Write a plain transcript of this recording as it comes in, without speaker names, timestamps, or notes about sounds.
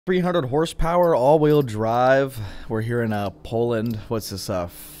300 horsepower, all-wheel drive. We're here in Poland. What's this?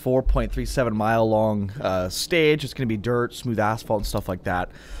 4.37 mile long stage. It's gonna be dirt, smooth asphalt, and stuff like that.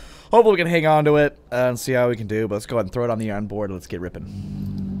 Hopefully, we can hang on to it and see how we can do. But let's go ahead and throw it on the onboard. Let's get ripping.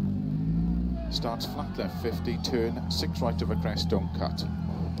 Starts flat left 50, turn 6 right over crest, don't cut.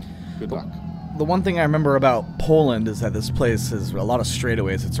 Good luck. The one thing I remember about Poland is that this place has a lot of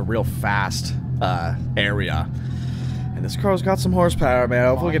straightaways. It's a real fast area. And this car's got some horsepower, man.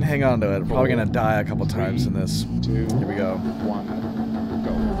 Hopefully we can hang on to it. Probably gonna die a couple times in this. Here we go. 1,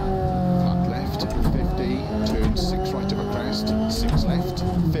 go. Flat left 50, turn 6 right over crest, 6 left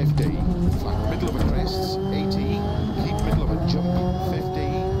 50, flat middle over crest 80, keep middle of a jump 50,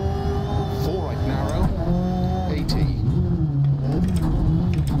 4 right narrow 80,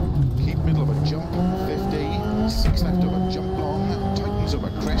 keep middle of a jump 50, 6 left over jump long, tightens over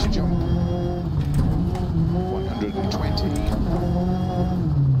crest jump 120,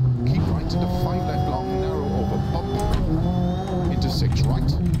 keep right into 5 left long, narrow over bump, into 6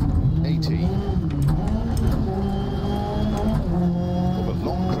 right, 80, over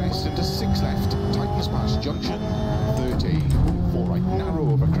long crest into 6 left, tightens past junction, 30, 4 right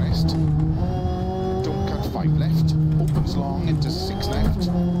narrow over crest, don't cut 5 left, opens long into 6 left,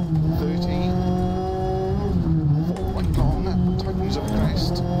 30, 4 right long, tightens over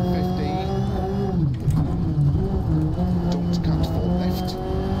crest, 50,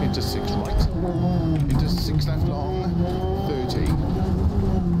 into 6 right, into 6 left long, 30,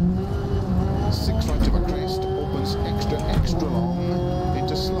 6 right over crest, opens extra long,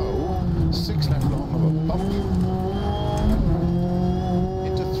 into slow, 6 left long over bump,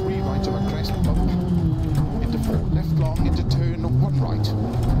 into 3 right over crest, bump, into 4 left long, into turn 1 right,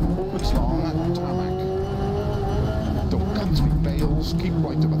 opens long, tarmac, don't cut 3 bales, keep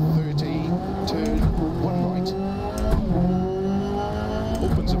right over 30, turn 1 right,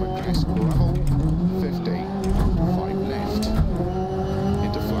 opens over crest, gravel, 50, 5 left,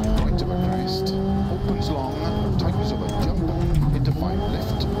 into flat right over crest, opens long, tightens over jump, into 5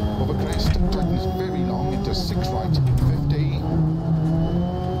 left, over crest, tightens very long, into 6 right, 50,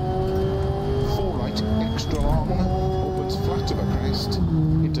 4 right, extra long, opens flat over crest,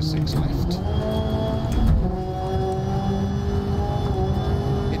 into 6 left,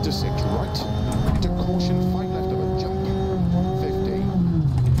 into 6 right, into caution, 5 left over jump,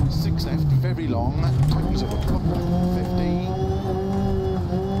 6 left, very long, tightens over bump, 50,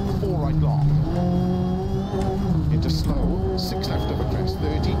 4 right long, into slow, 6 left over crest,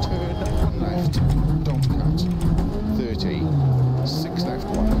 30, turn 1 left, don't cut, 30, 6 left,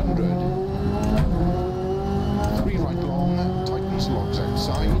 100, 3 right long, tightens, logs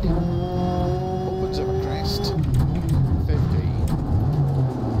outside, opens over crest, 50,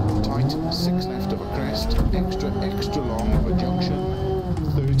 tight, 6 left over crest, extra long over junction,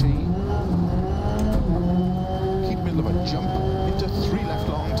 30, keep middle of a jump, into 3 left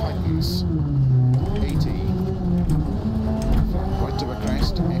long, tightens, 80, flat right of a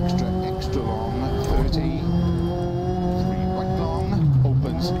crest, extra long, 30, 3 right long,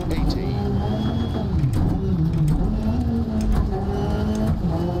 opens, 80,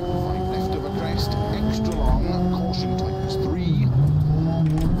 5 left of a crest, extra long, caution, tightens, 3,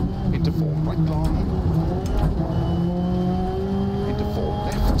 into 4 right long, into 4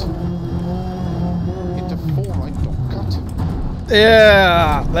 left, into 4 right, don't cut.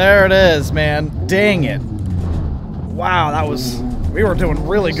 Yeah, there it is, man. Dang it. Wow, that was... We were doing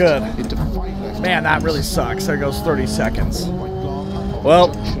really good. Into 5 left. Man, that really sucks. There goes 30 seconds. Right long,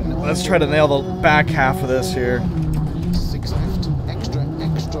 Well, junction, let's try to nail the back half of this here. 6 left, extra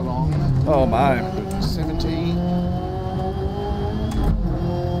long. Oh my. 170.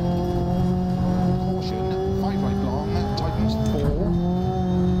 Caution, 5 right long, tightens 4.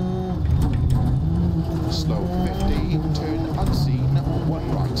 Slow 50, turn unseen,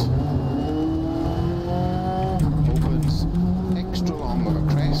 1 right. Opens, extra long over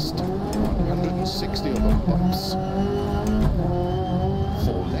crest, 160 over bumps.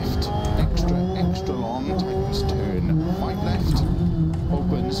 4 left, extra long, tightens turn, 5 left,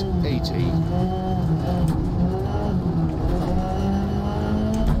 opens 80.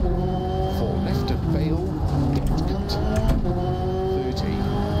 4 left at Vale, don't cut. 30,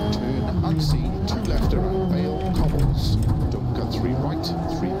 turn unseen, 2 left around Vale, cobbles. Don't cut 3 right,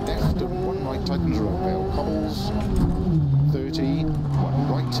 3 left and 1 right, tightens around Vale, cobbles. 30,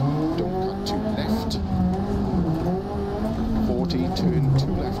 1 right, don't cut 2 left. 40, turn 2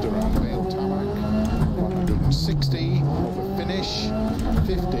 left around Vale, tarmac. 160, over finish,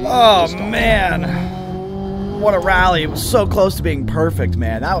 50. Oh, stop. man. What a rally. It was so close to being perfect,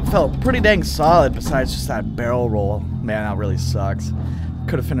 man. That felt pretty dang solid besides just that barrel roll. Man, that really sucks.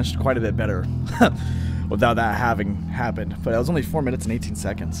 could have finished quite a bit better without that having happened. But it was only 4 minutes and 18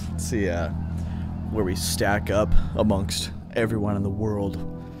 seconds. Let's see where we stack up amongst everyone in the world.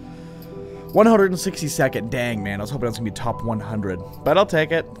 162nd. Dang, man. I was hoping it was going to be top 100. But I'll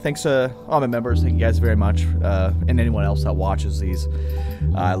take it. Thanks to all my members. Thank you guys very much. And anyone else that watches these.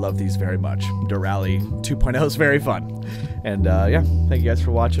 I love these very much. DiRT 2.0 is very fun. And yeah, thank you guys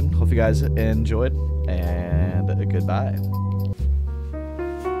for watching. Hope you guys enjoyed. And goodbye.